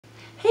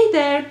Hey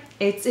there,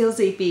 it's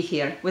Ilze Be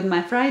here with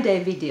my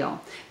Friday video.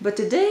 But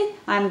today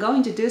I'm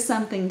going to do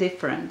something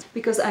different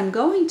because I'm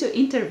going to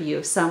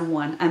interview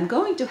someone. I'm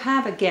going to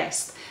have a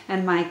guest,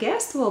 and my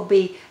guest will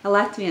be a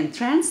Latvian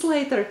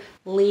translator,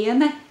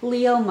 Liene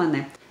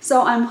Lielmane.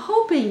 So I'm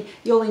hoping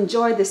you'll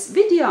enjoy this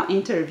video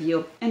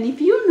interview, and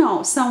if you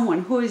know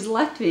someone who is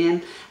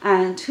Latvian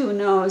and who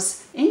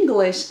knows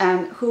English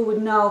and who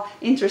would know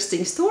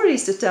interesting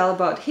stories to tell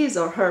about his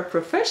or her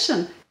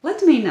profession,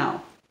 let me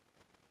know.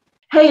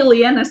 Hey,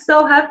 Liene,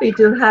 so happy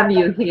to have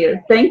you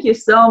here. Thank you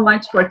so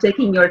much for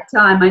taking your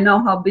time. I know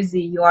how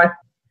busy you are.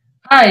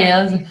 Hi,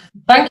 Ilze.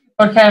 Thank you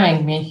for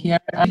having me here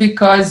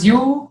because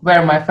you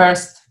were my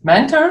first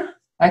mentor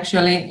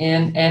actually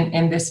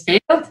in this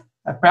field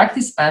of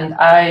practice, and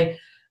I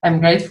am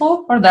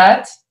grateful for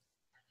that.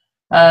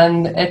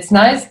 And it's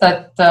nice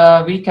that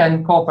we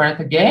can cooperate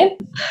again.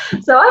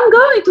 So I'm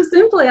going to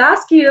simply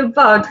ask you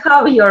about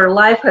how your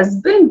life has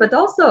been, but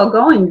also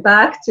going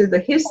back to the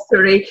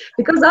history,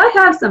 because I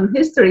have some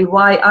history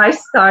why I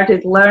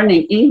started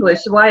learning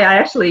English, why I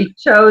actually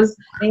chose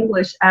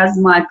English as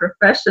my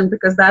profession,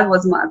 because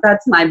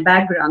that's my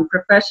background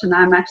profession.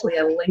 I'm actually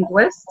a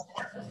linguist,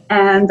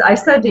 and I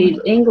studied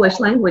English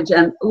language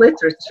and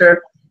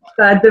literature.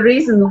 But the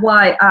reason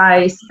why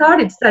I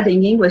started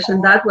studying English,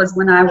 and that was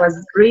when I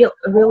was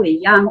really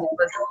young, it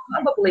was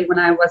probably when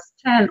I was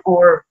 10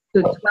 or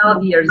to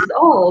 12 years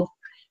old,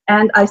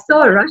 and I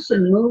saw a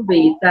Russian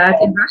movie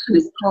that in Russian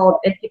is called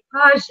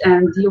Equipage,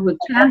 and you would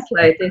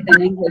translate it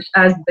in English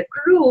as The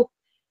Crew.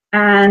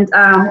 And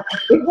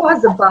it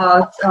was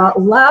about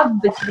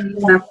love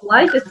between a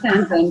flight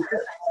attendant,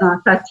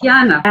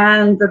 Tatiana,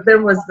 and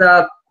there was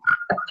a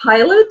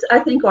pilot, I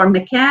think, or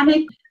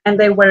mechanic, and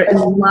they were in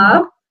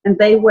love. And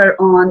they were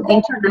on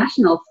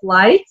international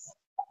flights,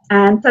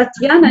 and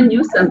Tatiana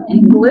knew some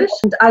English,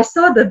 and I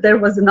saw that there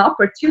was an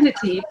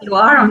opportunity. If you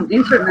are on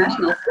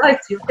international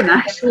flights, you can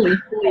actually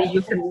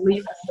you can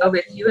leave the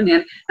Soviet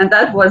Union, and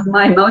that was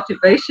my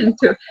motivation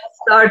to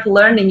start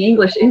learning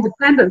English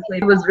independently.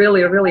 It was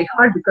really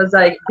hard because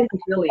I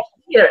didn't really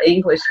hear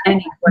English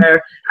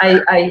anywhere.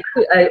 I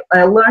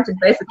learned it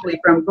basically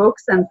from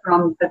books and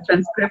from the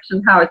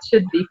transcription how it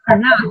should be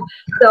pronounced.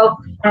 So,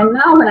 and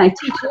now when I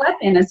teach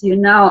Latvian, as you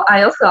know,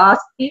 I also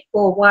ask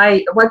people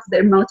what's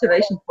their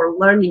motivation for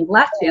learning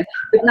Latvian.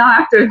 But now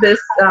after this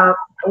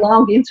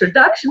long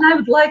introduction, I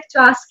would like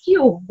to ask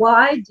you,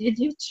 why did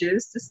you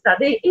choose to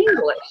study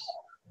English?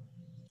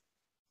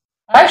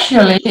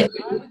 Actually, I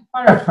would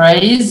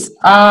paraphrase,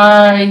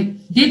 I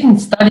didn't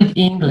study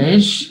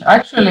English.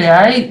 Actually,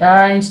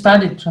 I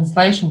studied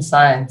translation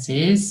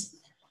sciences,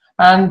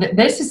 and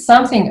this is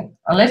something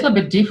a little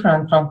bit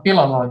different from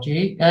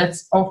philology.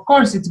 Of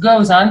course, it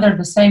goes under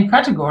the same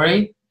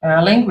category,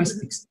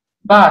 linguistics,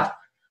 but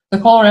the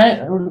whole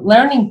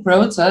learning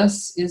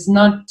process is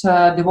not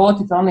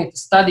devoted only to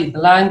study the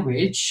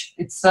language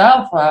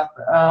itself,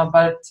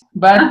 but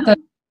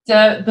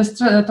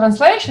the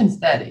translation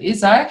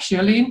studies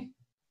actually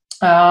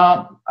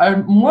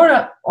are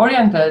more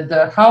oriented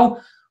how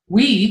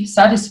we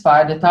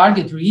satisfy the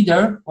target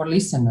reader or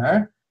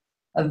listener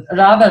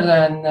rather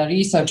than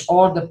research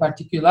all the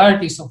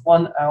particularities of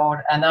one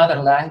or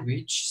another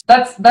language.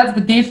 That's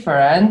the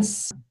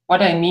difference.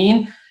 What I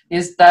mean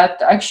is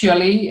that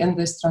actually in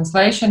this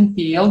translation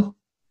field,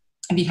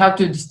 we have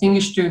to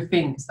distinguish two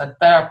things, that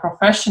there are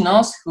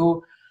professionals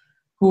who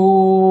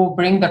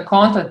bring the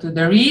content to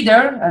the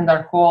reader and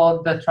are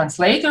called the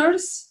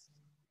translators,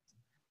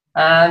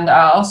 and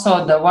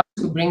also the ones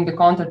who bring the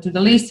content to the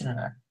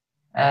listener,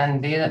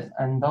 and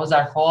those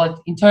are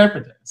called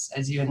interpreters,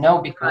 as you know,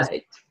 because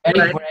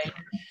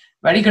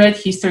very great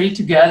history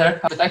together.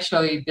 But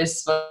actually,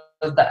 this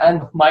was the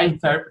end of my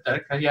interpreter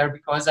career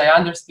because I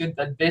understood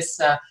that this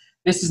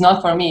is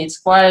not for me. It's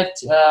quite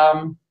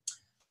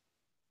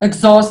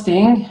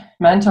exhausting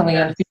mentally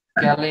and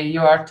physically. You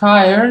are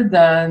tired,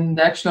 and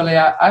actually,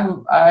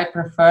 I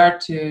prefer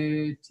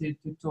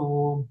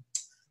to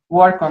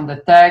work on the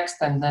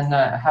text and then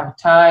have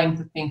time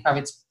to think how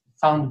it's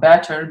found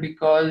better,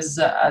 because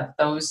at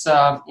those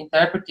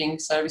interpreting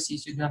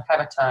services you don't have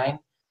a time.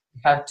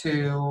 You have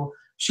to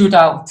shoot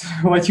out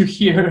what you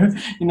hear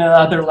in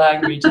another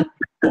language.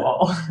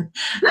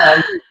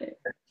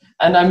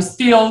 And I'm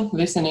still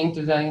listening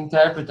to the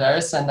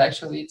interpreters, and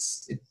actually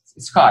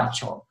it's hard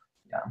job.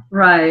 Yeah.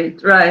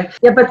 Right.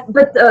 Yeah, but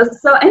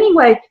so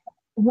anyway,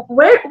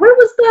 where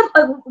was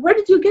that? Where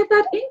did you get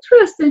that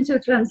interest into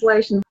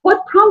translation?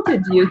 What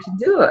prompted you to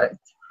do it?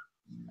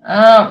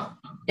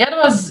 It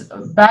was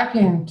back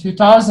in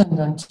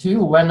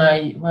 2002 when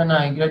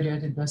I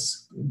graduated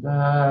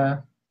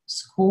the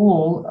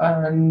school,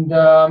 and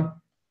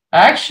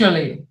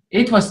actually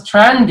it was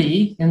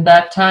trendy in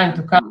that time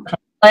to become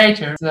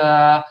translator.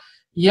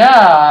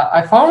 Yeah,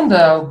 I found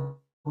a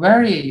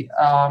very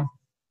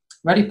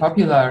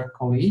popular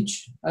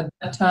college at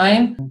that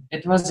time.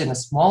 It was in a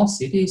small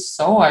city,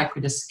 so I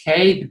could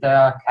escape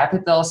the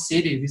capital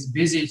city with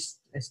busy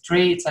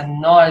streets and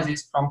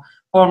noises from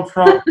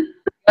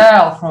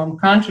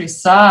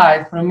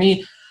countryside. For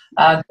me,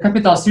 the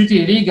capital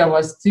city Riga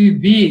was too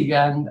big,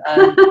 and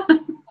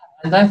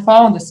And I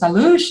found a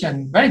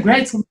solution, very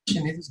great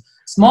solution. It was a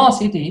small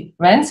city,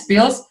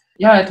 Ventspils.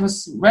 Yeah, it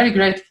was very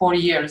great 4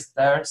 years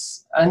there.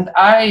 And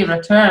I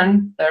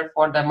returned there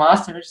for the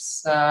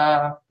master's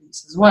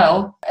as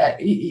well.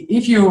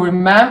 If you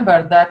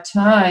remember that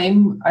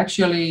time,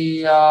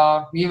 actually,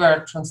 we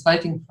were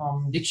translating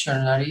from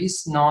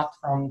dictionaries, not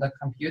from the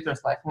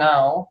computers like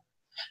now.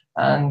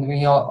 And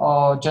we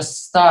all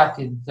just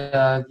started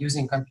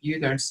using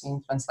computers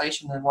in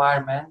translation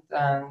environment.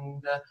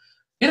 And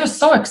it was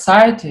so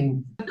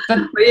exciting.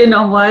 You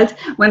know what?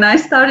 When I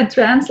started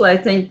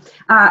translating,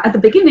 at the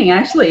beginning,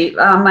 actually,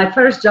 my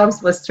first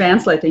jobs was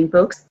translating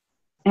books.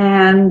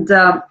 And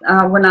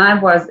when I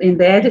was in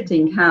the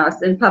editing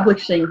house, in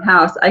publishing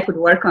house, I could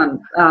work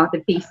on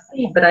the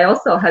PC, but I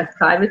also had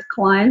private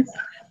clients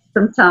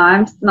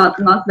sometimes,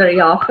 not very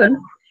often.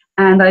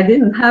 And I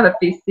didn't have a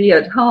PC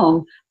at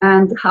home.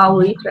 And how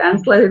we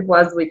translated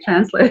was we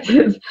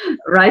translated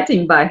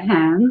writing by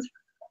hand.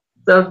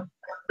 So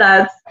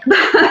that's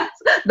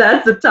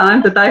the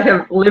time that I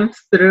have lived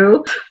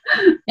through.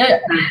 Yeah,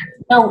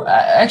 no,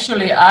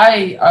 actually,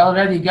 I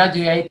already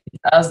graduated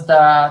as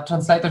the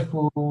translator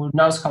who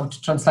knows how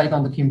to translate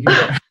on the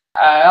computer.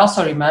 I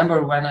also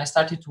remember when I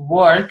started to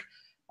work,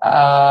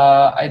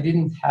 I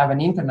didn't have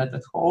an internet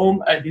at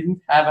home. I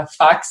didn't have a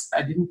fax.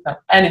 I didn't have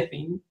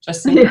anything.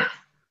 Just yeah.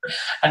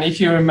 And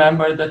if you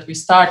remember that we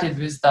started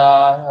with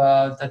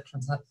the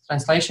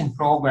translation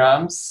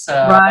programs.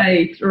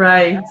 Right,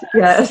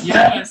 yes.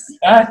 Yes,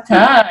 that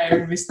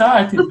time we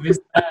started with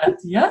that.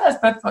 Yes,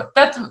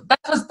 that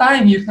was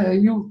time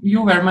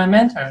you were my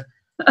mentor.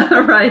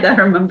 Right, I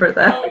remember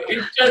that.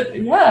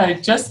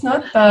 It just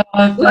not.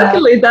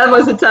 Luckily, that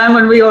was a time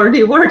when we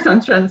already worked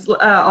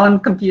on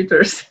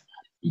computers.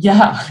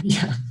 Yeah.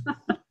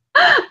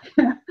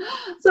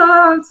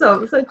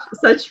 So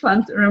such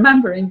fun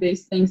remembering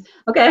these things.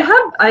 Okay,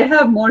 I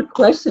have more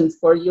questions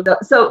for you.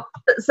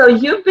 So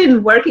you've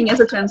been working as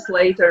a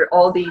translator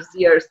all these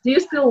years. Do you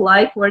still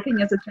like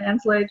working as a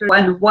translator,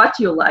 and what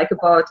you like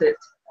about it,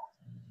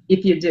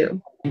 if you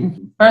do?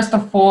 First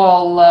of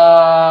all,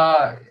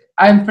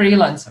 I'm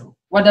freelancer.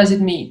 What does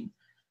it mean?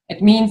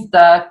 It means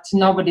that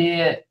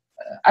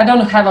I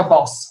don't have a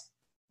boss,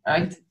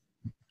 right?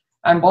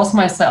 I'm boss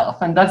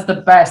myself, and that's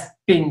the best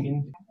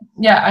thing.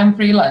 Yeah, I'm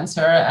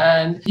freelancer,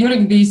 and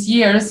during these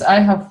years,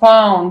 I have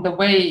found the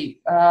way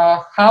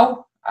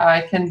how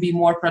I can be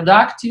more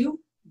productive,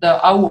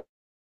 the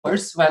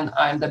hours when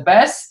I'm the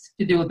best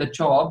to do the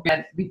job.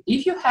 And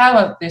if you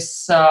have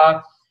this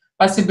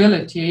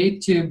possibility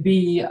to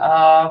be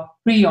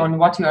free on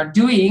what you are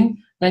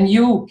doing, then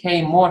you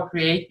become more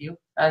creative.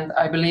 And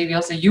I believe,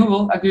 Ilze, you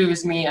will agree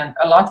with me and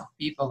a lot of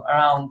people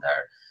around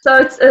there. So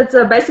it's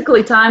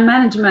basically time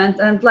management.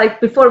 And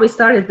like before we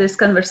started this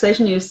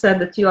conversation, you said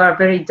that you are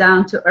very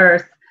down to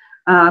earth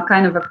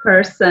kind of a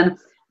person.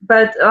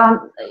 But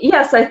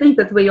yes, I think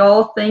that we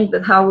all think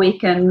that how we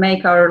can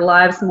make our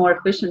lives more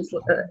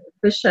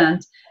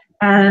efficient.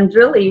 And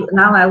really,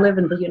 now I live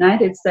in the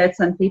United States,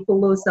 and people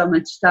lose so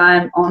much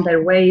time on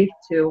their way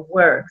to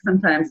work,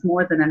 sometimes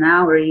more than an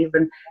hour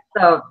even.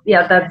 So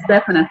yeah, that's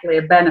definitely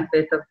a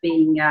benefit of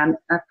being a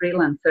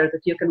freelancer,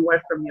 that you can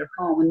work from your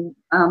home.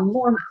 And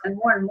more and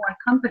more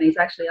companies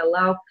actually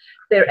allow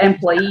their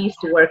employees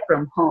to work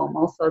from home.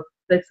 Also,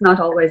 it's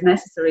not always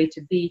necessary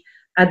to be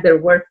at their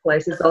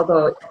workplaces,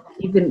 although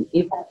even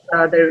if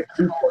their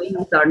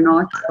employees are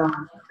not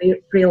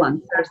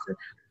freelancers.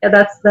 Yeah,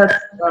 that's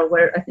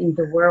where I think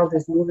the world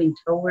is moving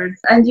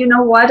towards. And you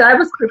know what? I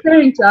was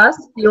preparing to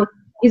ask you,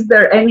 is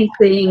there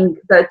anything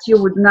that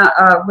you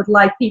would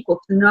like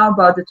people to know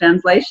about the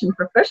translation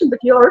profession? But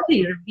you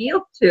already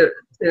revealed to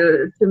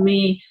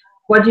me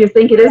what you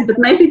think it is. But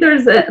maybe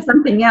there's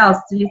something else.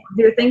 Do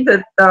you think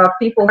that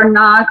people are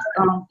not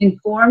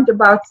informed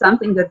about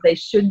something that they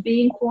should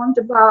be informed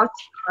about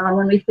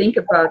when we think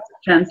about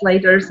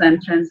translators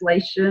and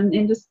translation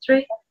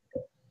industry?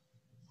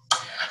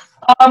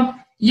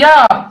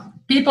 Yeah,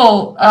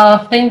 people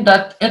think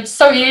that it's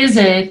so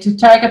easy to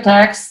take a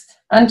text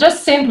and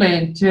just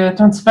simply to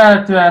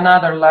transfer to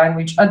another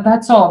language. And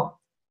that's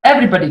all.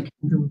 Everybody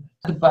can do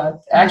that.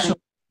 But actually,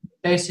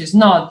 this is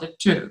not the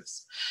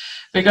truth.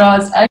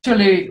 Because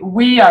actually,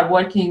 we are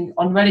working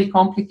on very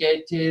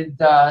complicated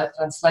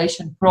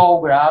translation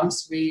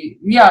programs.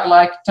 We are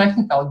like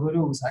technical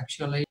gurus,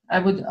 actually. I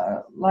would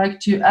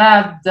like to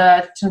add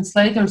that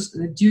translators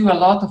do a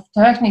lot of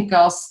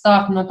technical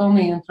stuff, not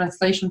only in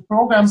translation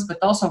programs, but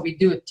also we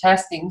do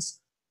testings,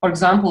 for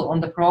example,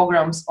 on the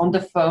programs, on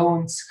the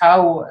phones,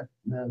 how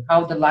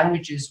the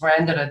language is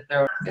rendered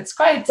there. It's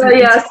quite... Well,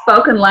 yeah,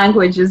 spoken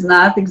language is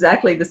not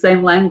exactly the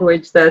same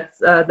language that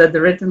the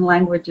written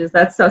language is.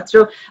 That's so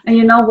true. And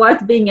you know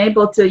what? Being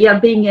able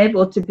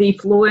to be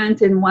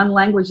fluent in one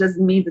language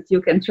doesn't mean that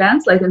you can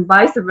translate, and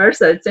vice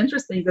versa. It's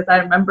interesting that I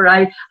remember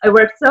I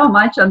worked so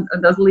much on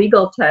those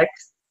legal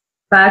texts,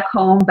 back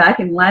home, back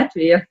in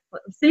Latvia.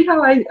 See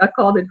how I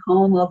called it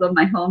home, although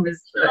my home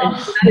is in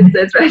the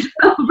United States right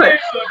now. But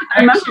I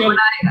remember when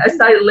I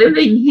started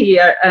living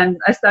here and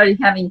I started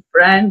having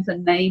friends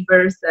and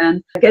neighbors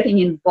and getting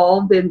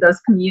involved in those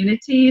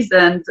communities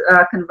and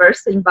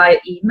conversing by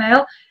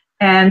email.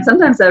 And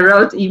sometimes I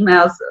wrote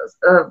emails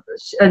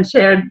and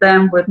shared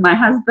them with my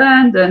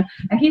husband, and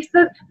he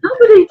said,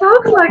 "Nobody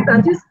talks like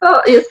that.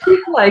 You speak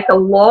like a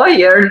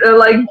lawyer,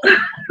 like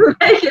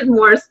make it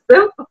more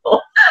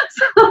simple."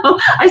 So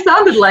I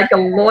sounded like a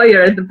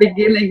lawyer at the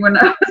beginning when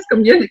I was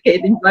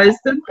communicating by a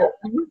simple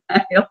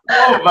email.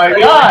 Oh my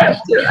gosh!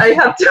 I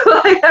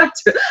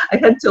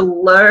had to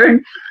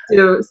learn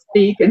to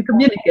speak and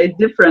communicate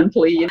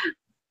differently.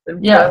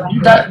 Yeah,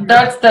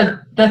 that's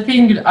the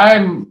thing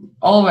I'm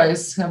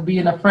always have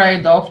been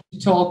afraid of, to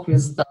talk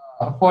with the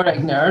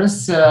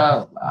foreigners.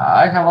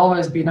 I have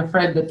always been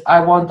afraid that I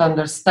won't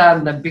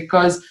understand them,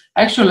 because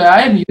actually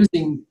I am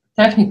using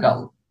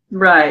technical.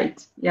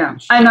 Right. Yeah.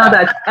 I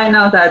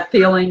know that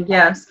feeling.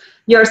 Yes.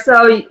 You're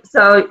so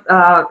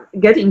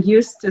getting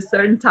used to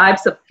certain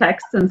types of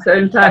text and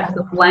certain types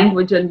of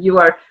language, and you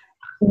are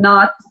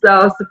not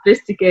so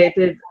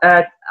sophisticated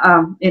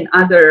in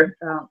other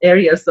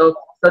areas of,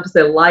 so to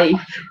say,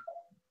 life.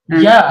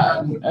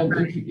 Yeah, and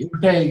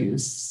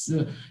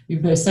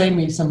if they say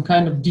me some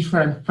kind of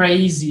different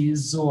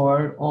phrases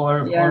or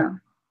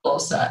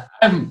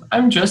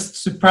I'm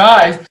just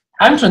surprised.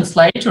 I'm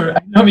translator.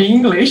 I know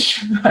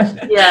English.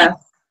 Yeah,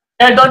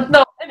 I don't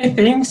know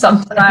anything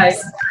sometimes. Right.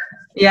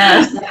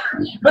 Yes,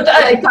 but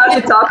like how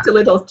to talk to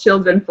little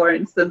children, for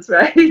instance,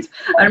 right?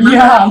 I remember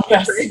I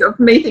was afraid of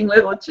meeting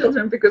little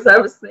children because I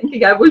was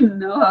thinking I wouldn't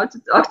know how to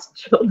talk to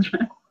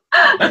children.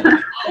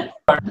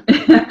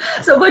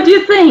 So what do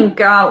you think?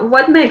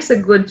 What makes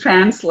a good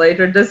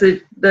translator?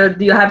 Do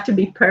you have to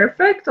be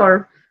perfect,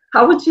 or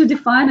how would you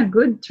define a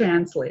good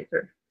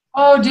translator?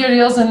 Oh dear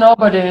Ilze,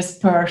 nobody is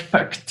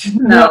perfect.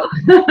 No.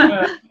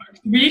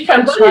 We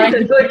can what try is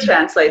a good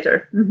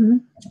translator? Mm-hmm.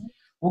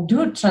 A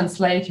good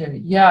translator,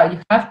 yeah, you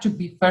have to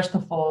be, first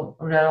of all,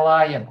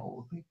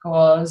 reliable,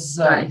 because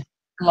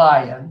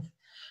client.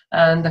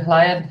 And the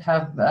client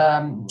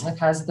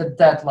has the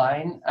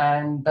deadline,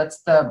 and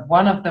that's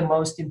one of the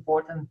most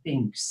important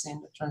things in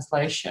the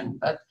translation.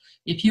 That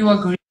if you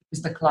agree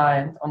with the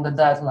client on the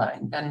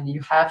deadline, then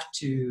you have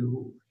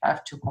to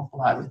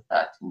comply with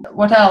that.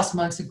 What else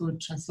makes a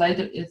good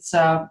translator? It's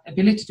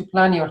ability to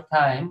plan your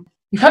time.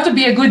 You have to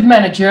be a good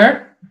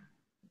manager.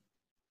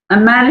 A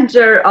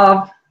manager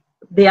of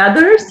the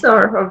others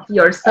or of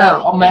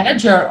yourself? A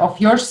manager of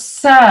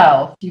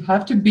yourself. You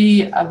have to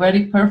be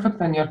very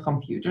perfect on your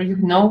computer. You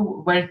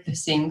know where the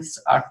things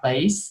are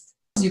placed.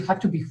 You have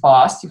to be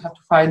fast. You have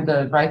to find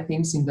the right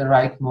things in the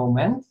right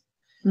moment.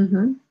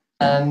 Mm-hmm.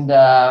 And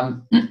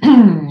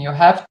you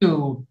have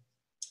to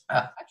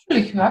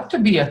you have to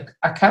be an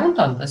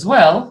accountant as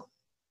well.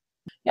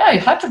 Yeah,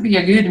 you have to be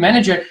a good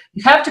manager.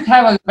 You have to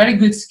have a very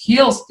good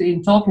skills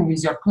in talking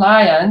with your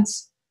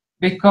clients,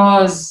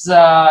 because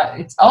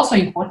it's also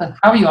important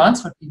how you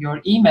answer to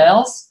your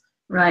emails.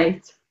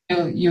 Right.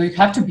 You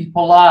have to be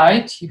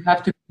polite, you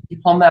have to be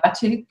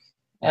diplomatic,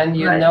 and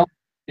you know,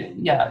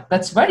 yeah,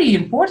 that's very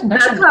important.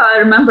 That's how I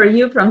remember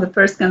you from the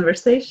first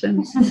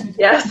conversation.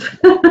 Yes.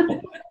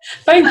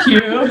 Thank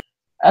you.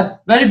 A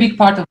very big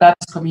part of that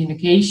is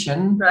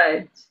communication.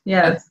 Right.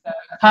 Yes.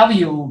 How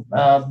you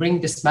bring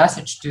this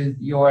message to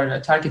your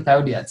target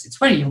audience. It's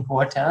very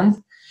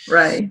important.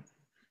 Right.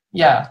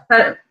 Yeah.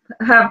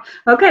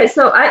 Okay,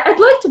 so I'd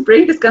like to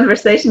bring this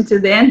conversation to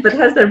the end, but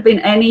has there been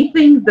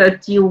anything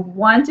that you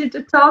wanted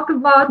to talk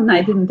about and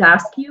I didn't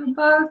ask you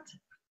about?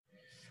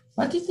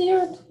 What did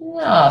you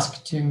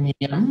ask to me?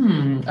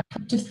 I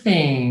have to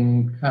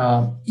think.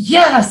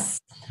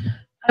 Yes,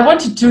 I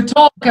wanted to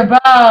talk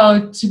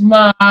about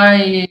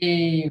my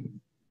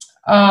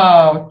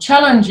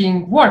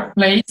challenging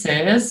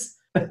workplaces.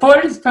 The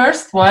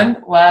first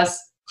one was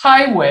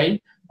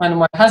highway, when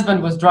my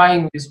husband was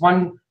driving with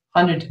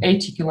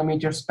 180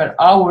 kilometers per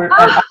hour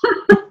and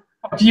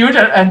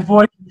computer and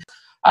voice.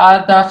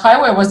 The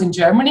highway was in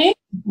Germany,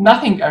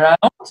 nothing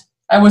around.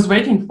 I was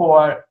waiting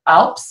for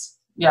Alps.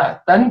 Yeah,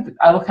 then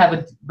I will have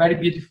a very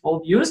beautiful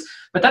views.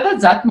 But at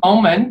that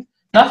moment,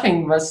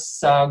 nothing was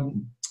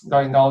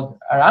going on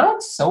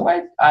around. So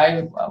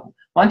I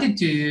wanted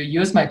to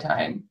use my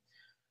time.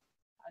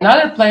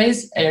 Another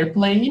place,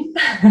 airplane.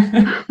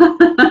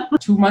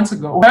 2 months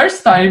ago,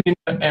 first time in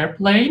an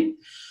airplane.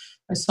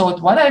 I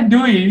thought, what I'm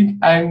doing,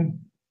 I'm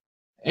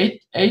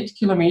 8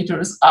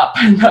 kilometers up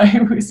and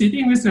I'm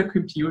sitting with a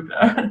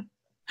computer.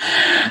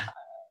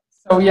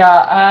 So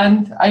yeah,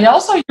 and I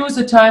also use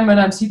the time when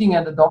I'm sitting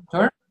at the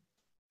doctor.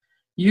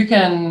 You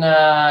can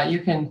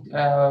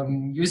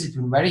use it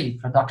in a very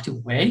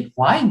productive way.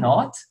 Why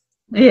not?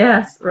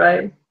 Yes,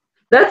 right.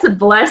 That's a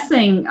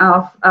blessing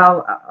of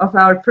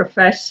our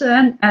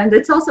profession, and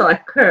it's also a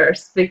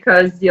curse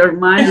because your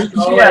mind is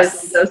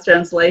always in those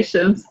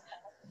translations.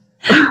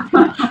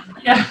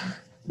 Yeah.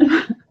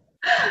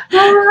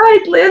 All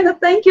right, Liene,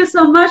 thank you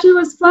so much. It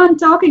was fun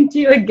talking to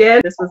you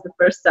again. This was the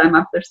first time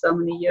after so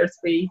many years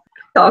we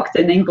talked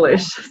in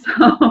English.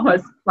 So it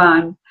was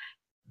fun.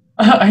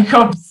 I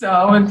hope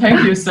so, and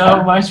thank you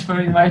so much for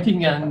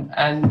inviting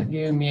and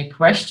giving me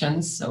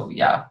questions. So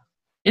yeah,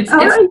 it's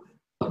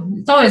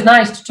always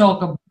nice to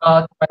talk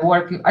about my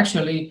work.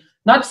 Actually,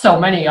 not so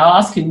many are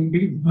asking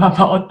me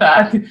about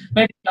that.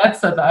 Maybe that's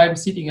that I'm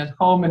sitting at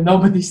home and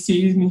nobody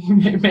sees me.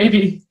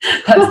 Maybe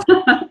that's